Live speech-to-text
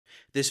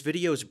This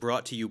video is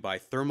brought to you by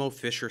Thermo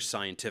Fisher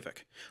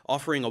Scientific.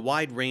 Offering a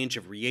wide range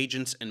of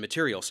reagents and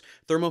materials,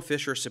 Thermo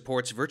Fisher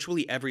supports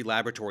virtually every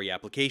laboratory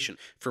application,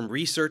 from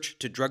research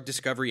to drug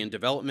discovery and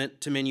development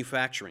to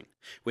manufacturing.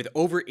 With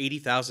over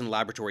 80,000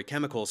 laboratory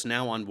chemicals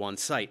now on one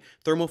site,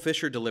 Thermo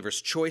Fisher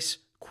delivers choice,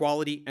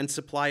 quality, and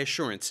supply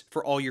assurance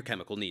for all your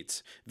chemical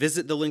needs.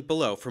 Visit the link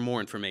below for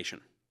more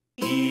information.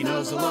 He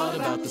knows a lot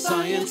about the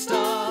science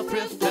stuff,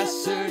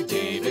 Professor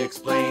Dave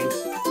explains.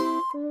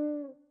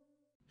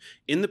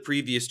 In the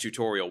previous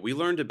tutorial, we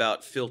learned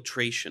about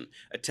filtration,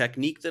 a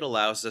technique that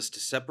allows us to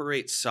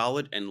separate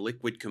solid and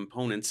liquid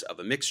components of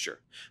a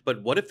mixture.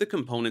 But what if the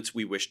components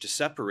we wish to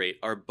separate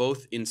are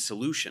both in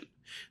solution?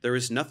 There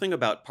is nothing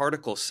about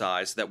particle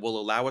size that will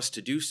allow us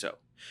to do so.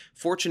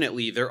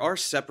 Fortunately, there are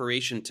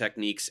separation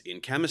techniques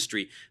in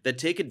chemistry that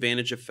take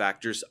advantage of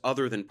factors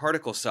other than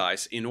particle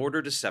size in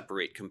order to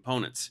separate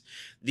components.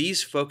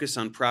 These focus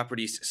on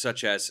properties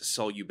such as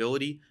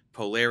solubility,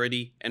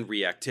 polarity, and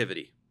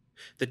reactivity.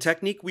 The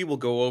technique we will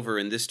go over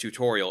in this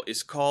tutorial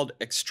is called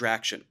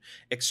extraction.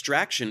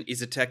 Extraction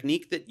is a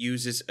technique that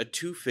uses a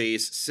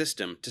two-phase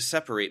system to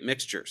separate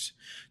mixtures.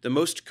 The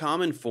most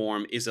common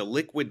form is a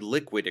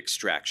liquid-liquid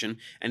extraction,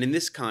 and in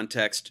this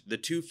context, the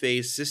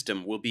two-phase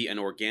system will be an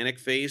organic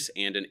phase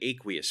and an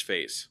aqueous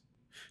phase.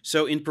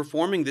 So in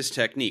performing this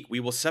technique, we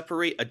will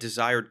separate a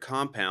desired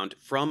compound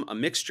from a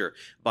mixture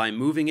by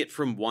moving it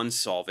from one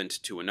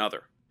solvent to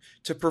another.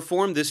 To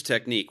perform this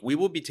technique, we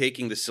will be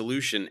taking the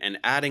solution and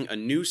adding a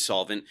new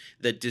solvent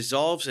that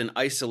dissolves and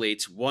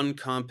isolates one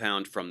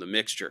compound from the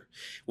mixture.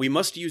 We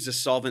must use a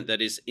solvent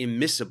that is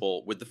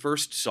immiscible with the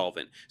first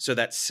solvent so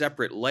that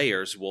separate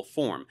layers will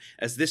form,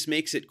 as this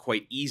makes it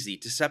quite easy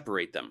to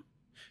separate them.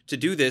 To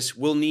do this,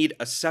 we'll need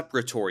a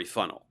separatory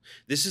funnel.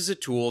 This is a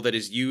tool that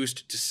is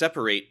used to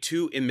separate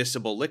two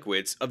immiscible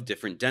liquids of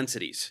different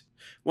densities.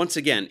 Once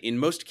again, in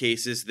most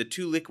cases, the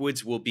two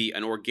liquids will be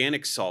an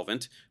organic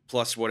solvent,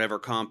 plus whatever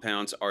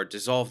compounds are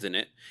dissolved in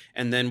it,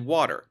 and then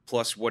water,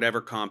 plus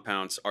whatever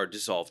compounds are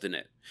dissolved in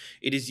it.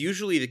 It is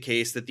usually the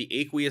case that the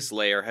aqueous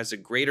layer has a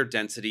greater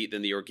density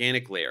than the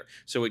organic layer,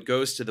 so it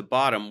goes to the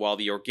bottom while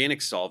the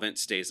organic solvent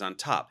stays on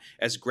top,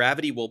 as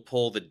gravity will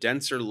pull the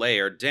denser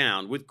layer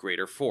down with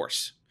greater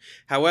force.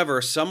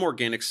 However, some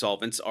organic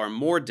solvents are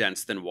more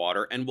dense than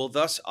water and will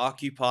thus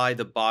occupy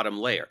the bottom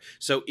layer,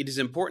 so it is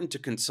important to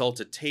consult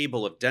a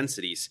table of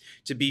densities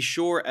to be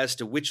sure as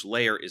to which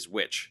layer is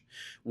which.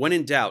 When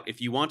in doubt, if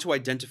you want to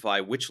identify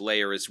which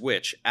layer is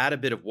which, add a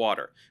bit of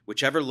water.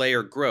 Whichever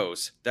layer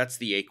grows, that's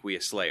the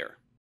aqueous layer.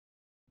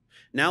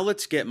 Now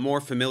let's get more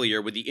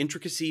familiar with the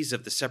intricacies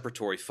of the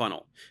separatory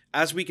funnel.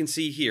 As we can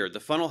see here, the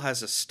funnel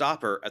has a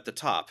stopper at the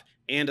top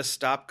and a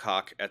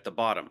stopcock at the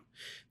bottom.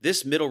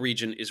 This middle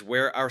region is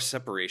where our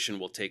separation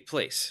will take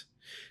place.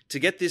 To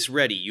get this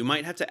ready, you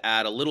might have to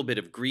add a little bit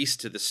of grease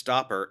to the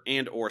stopper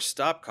and/or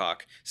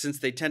stopcock since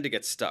they tend to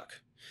get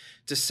stuck.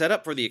 To set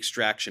up for the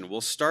extraction,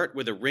 we'll start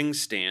with a ring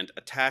stand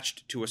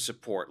attached to a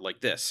support like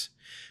this.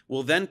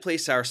 We'll then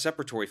place our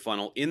separatory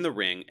funnel in the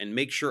ring and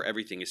make sure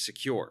everything is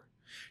secure.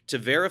 To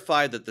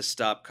verify that the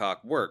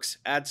stopcock works,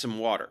 add some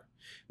water.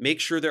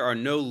 Make sure there are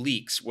no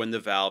leaks when the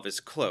valve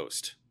is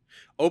closed.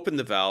 Open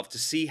the valve to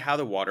see how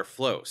the water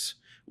flows.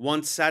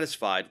 Once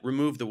satisfied,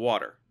 remove the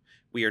water.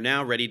 We are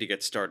now ready to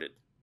get started.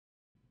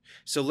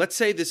 So let's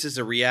say this is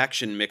a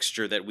reaction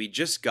mixture that we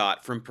just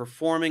got from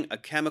performing a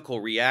chemical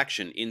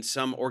reaction in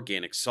some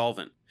organic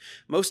solvent.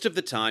 Most of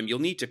the time, you'll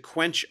need to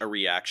quench a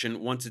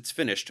reaction once it's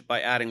finished by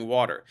adding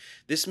water.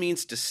 This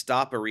means to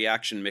stop a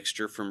reaction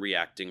mixture from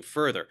reacting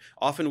further,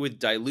 often with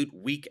dilute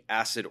weak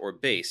acid or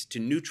base to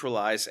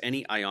neutralize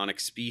any ionic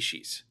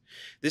species.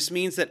 This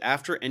means that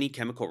after any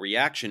chemical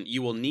reaction,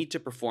 you will need to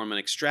perform an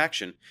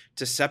extraction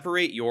to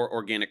separate your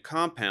organic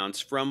compounds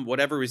from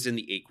whatever is in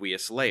the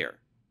aqueous layer.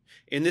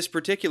 In this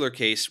particular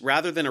case,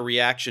 rather than a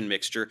reaction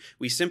mixture,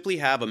 we simply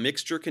have a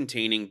mixture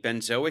containing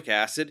benzoic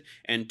acid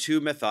and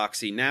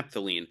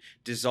 2-methoxynaphthalene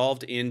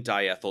dissolved in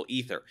diethyl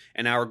ether,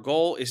 and our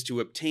goal is to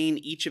obtain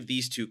each of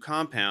these two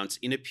compounds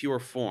in a pure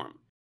form.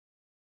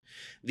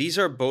 These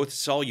are both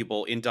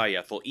soluble in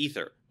diethyl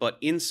ether, but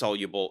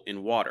insoluble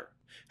in water.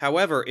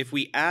 However, if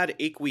we add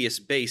aqueous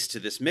base to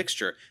this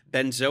mixture,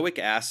 benzoic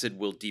acid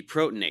will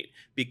deprotonate,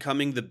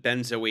 becoming the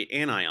benzoate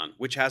anion,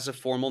 which has a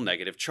formal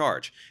negative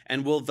charge,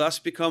 and will thus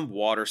become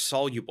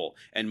water-soluble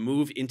and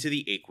move into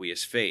the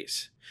aqueous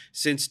phase.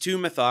 Since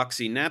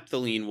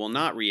 2-methoxynaphthalene will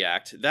not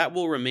react, that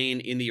will remain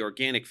in the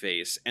organic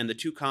phase, and the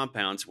two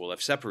compounds will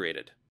have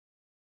separated.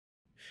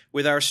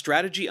 With our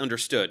strategy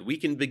understood, we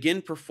can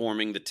begin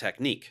performing the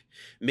technique.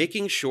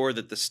 Making sure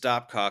that the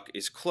stopcock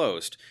is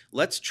closed,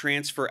 let's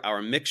transfer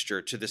our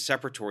mixture to the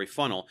separatory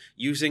funnel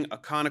using a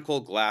conical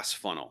glass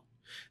funnel.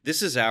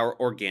 This is our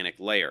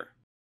organic layer.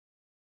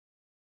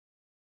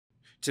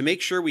 To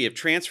make sure we have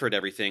transferred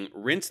everything,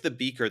 rinse the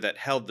beaker that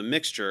held the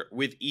mixture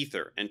with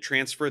ether and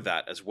transfer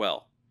that as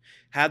well.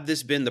 Had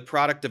this been the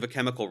product of a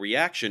chemical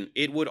reaction,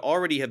 it would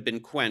already have been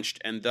quenched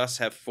and thus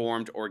have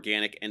formed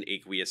organic and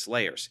aqueous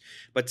layers.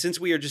 But since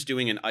we are just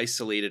doing an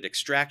isolated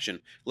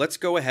extraction, let's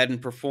go ahead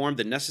and perform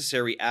the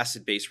necessary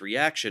acid-base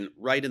reaction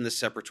right in the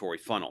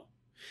separatory funnel.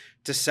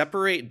 To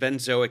separate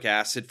benzoic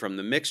acid from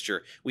the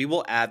mixture, we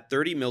will add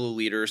 30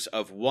 milliliters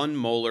of 1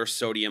 molar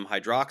sodium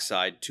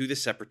hydroxide to the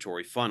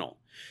separatory funnel.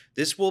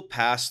 This will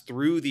pass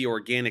through the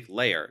organic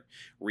layer,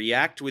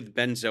 react with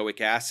benzoic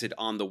acid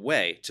on the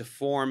way to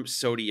form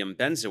sodium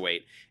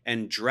benzoate,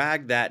 and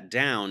drag that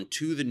down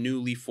to the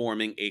newly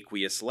forming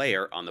aqueous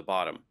layer on the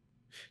bottom.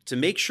 To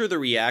make sure the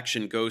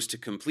reaction goes to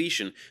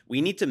completion,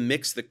 we need to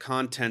mix the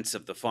contents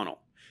of the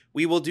funnel.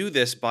 We will do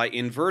this by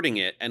inverting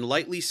it and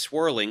lightly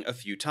swirling a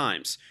few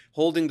times,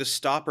 holding the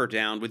stopper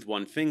down with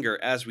one finger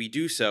as we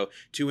do so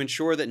to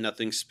ensure that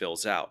nothing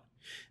spills out.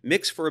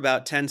 Mix for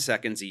about 10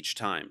 seconds each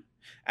time.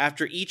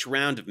 After each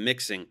round of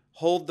mixing,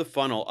 hold the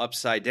funnel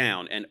upside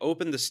down and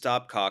open the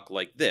stopcock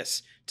like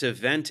this to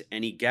vent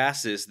any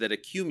gases that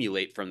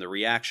accumulate from the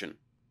reaction.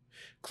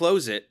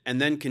 Close it and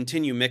then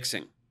continue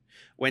mixing.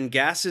 When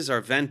gases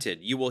are vented,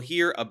 you will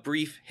hear a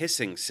brief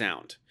hissing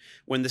sound.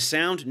 When the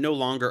sound no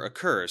longer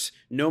occurs,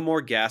 no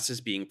more gas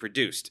is being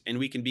produced, and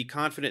we can be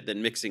confident that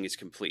mixing is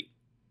complete.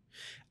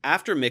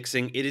 After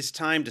mixing, it is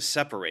time to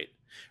separate.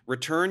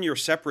 Return your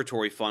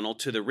separatory funnel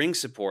to the ring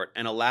support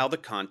and allow the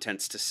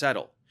contents to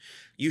settle.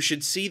 You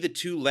should see the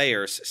two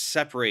layers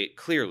separate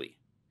clearly.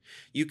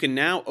 You can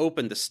now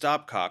open the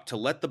stopcock to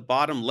let the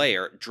bottom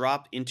layer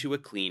drop into a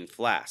clean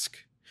flask.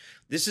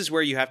 This is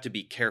where you have to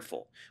be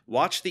careful.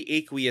 Watch the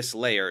aqueous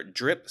layer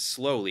drip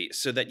slowly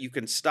so that you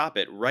can stop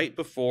it right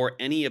before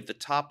any of the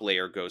top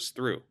layer goes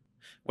through.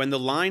 When the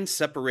line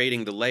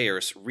separating the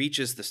layers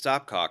reaches the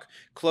stopcock,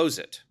 close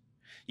it.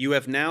 You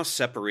have now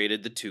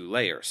separated the two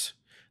layers.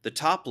 The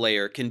top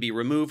layer can be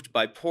removed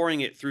by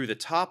pouring it through the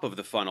top of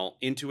the funnel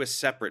into a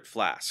separate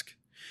flask.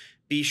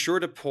 Be sure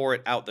to pour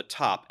it out the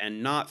top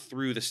and not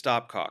through the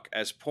stopcock,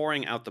 as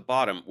pouring out the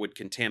bottom would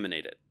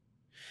contaminate it.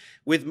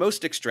 With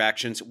most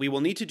extractions, we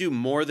will need to do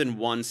more than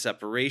one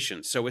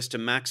separation so as to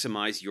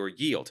maximize your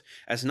yield,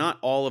 as not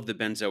all of the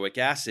benzoic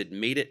acid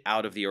made it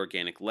out of the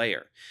organic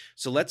layer.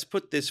 So let's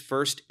put this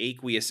first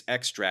aqueous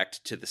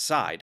extract to the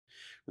side,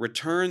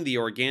 return the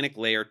organic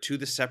layer to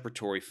the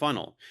separatory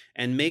funnel,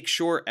 and make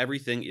sure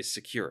everything is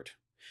secured.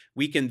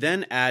 We can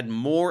then add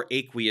more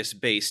aqueous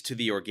base to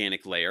the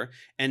organic layer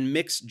and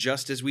mix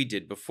just as we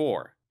did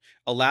before.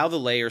 Allow the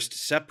layers to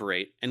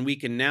separate, and we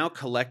can now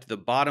collect the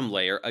bottom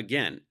layer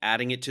again,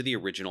 adding it to the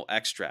original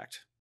extract.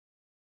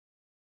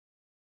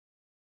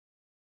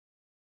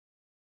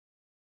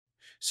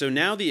 So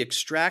now the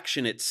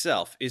extraction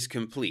itself is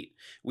complete.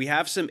 We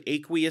have some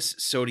aqueous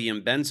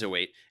sodium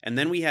benzoate, and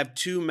then we have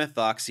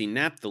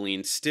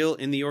 2-methoxynaphthalene still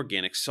in the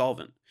organic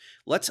solvent.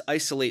 Let's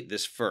isolate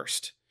this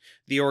first.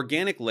 The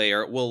organic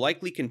layer will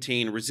likely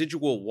contain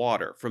residual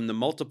water from the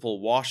multiple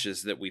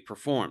washes that we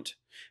performed.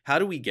 How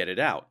do we get it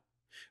out?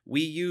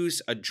 We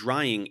use a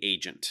drying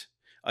agent.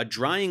 A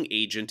drying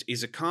agent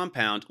is a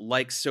compound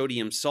like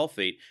sodium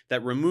sulfate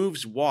that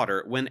removes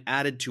water when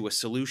added to a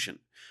solution.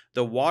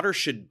 The water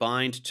should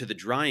bind to the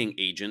drying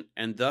agent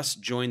and thus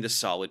join the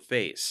solid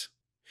phase.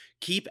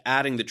 Keep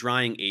adding the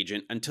drying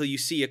agent until you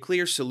see a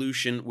clear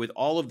solution with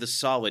all of the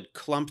solid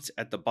clumped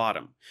at the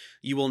bottom.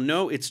 You will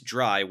know it's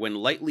dry when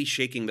lightly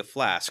shaking the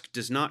flask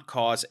does not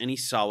cause any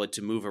solid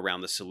to move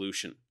around the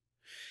solution.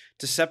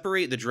 To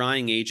separate the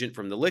drying agent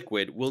from the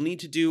liquid, we'll need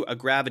to do a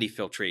gravity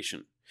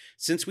filtration.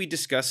 Since we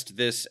discussed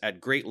this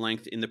at great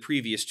length in the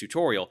previous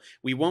tutorial,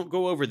 we won't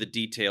go over the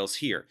details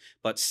here,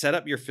 but set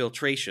up your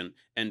filtration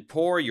and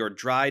pour your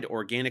dried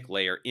organic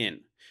layer in.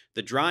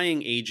 The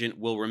drying agent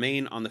will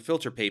remain on the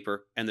filter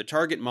paper, and the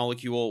target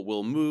molecule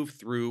will move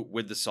through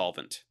with the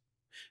solvent.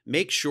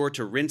 Make sure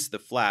to rinse the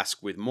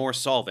flask with more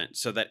solvent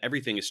so that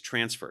everything is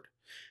transferred.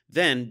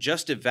 Then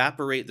just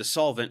evaporate the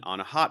solvent on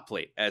a hot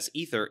plate, as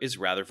ether is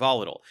rather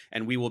volatile,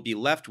 and we will be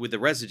left with the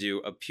residue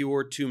of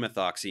pure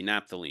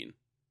 2-methoxynaphthalene.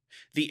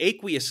 The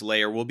aqueous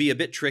layer will be a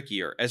bit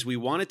trickier, as we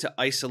wanted to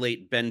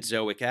isolate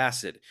benzoic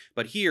acid,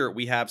 but here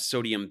we have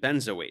sodium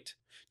benzoate.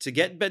 To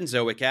get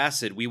benzoic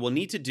acid, we will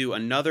need to do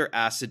another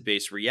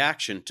acid-base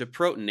reaction to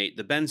protonate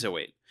the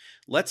benzoate.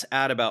 Let's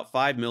add about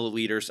 5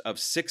 milliliters of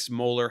 6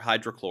 molar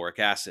hydrochloric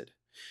acid.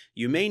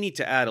 You may need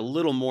to add a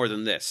little more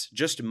than this.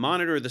 Just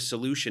monitor the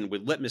solution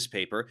with litmus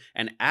paper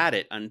and add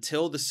it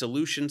until the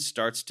solution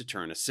starts to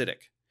turn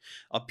acidic.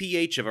 A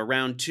pH of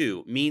around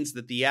 2 means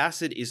that the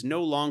acid is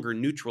no longer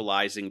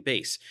neutralizing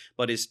base,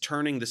 but is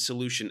turning the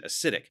solution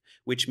acidic,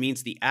 which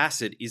means the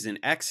acid is in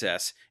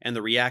excess and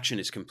the reaction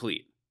is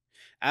complete.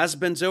 As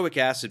benzoic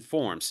acid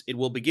forms, it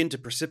will begin to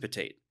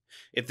precipitate.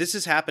 If this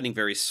is happening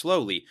very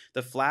slowly,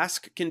 the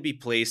flask can be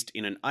placed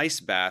in an ice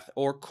bath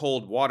or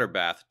cold water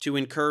bath to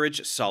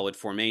encourage solid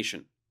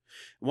formation.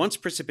 Once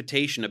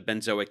precipitation of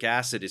benzoic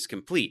acid is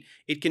complete,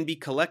 it can be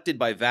collected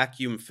by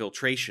vacuum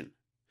filtration.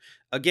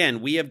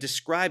 Again, we have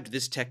described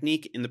this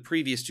technique in the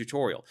previous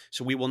tutorial,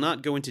 so we will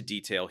not go into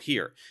detail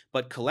here,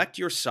 but collect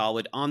your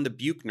solid on the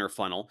Buchner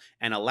funnel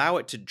and allow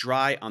it to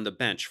dry on the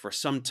bench for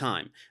some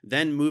time,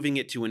 then moving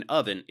it to an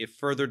oven if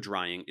further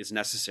drying is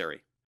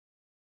necessary.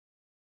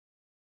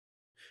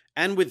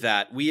 And with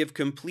that, we have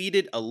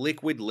completed a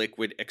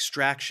liquid-liquid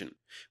extraction.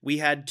 We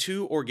had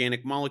two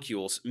organic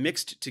molecules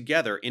mixed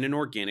together in an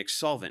organic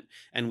solvent,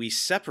 and we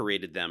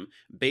separated them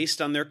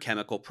based on their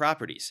chemical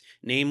properties,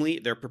 namely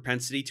their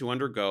propensity to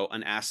undergo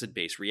an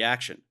acid-base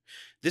reaction.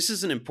 This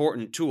is an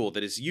important tool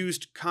that is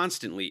used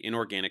constantly in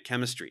organic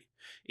chemistry.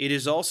 It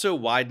is also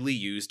widely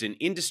used in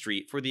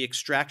industry for the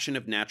extraction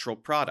of natural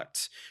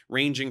products,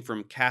 ranging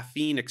from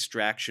caffeine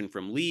extraction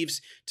from leaves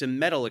to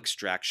metal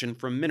extraction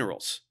from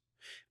minerals.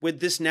 With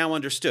this now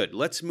understood,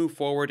 let's move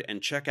forward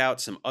and check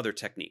out some other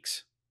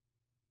techniques.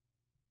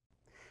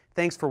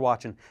 Thanks for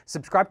watching.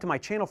 Subscribe to my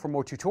channel for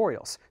more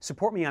tutorials.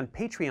 Support me on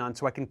Patreon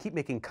so I can keep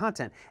making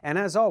content. And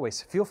as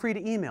always, feel free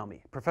to email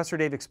me,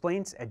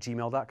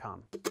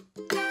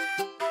 ProfessorDaveExplains@gmail.com.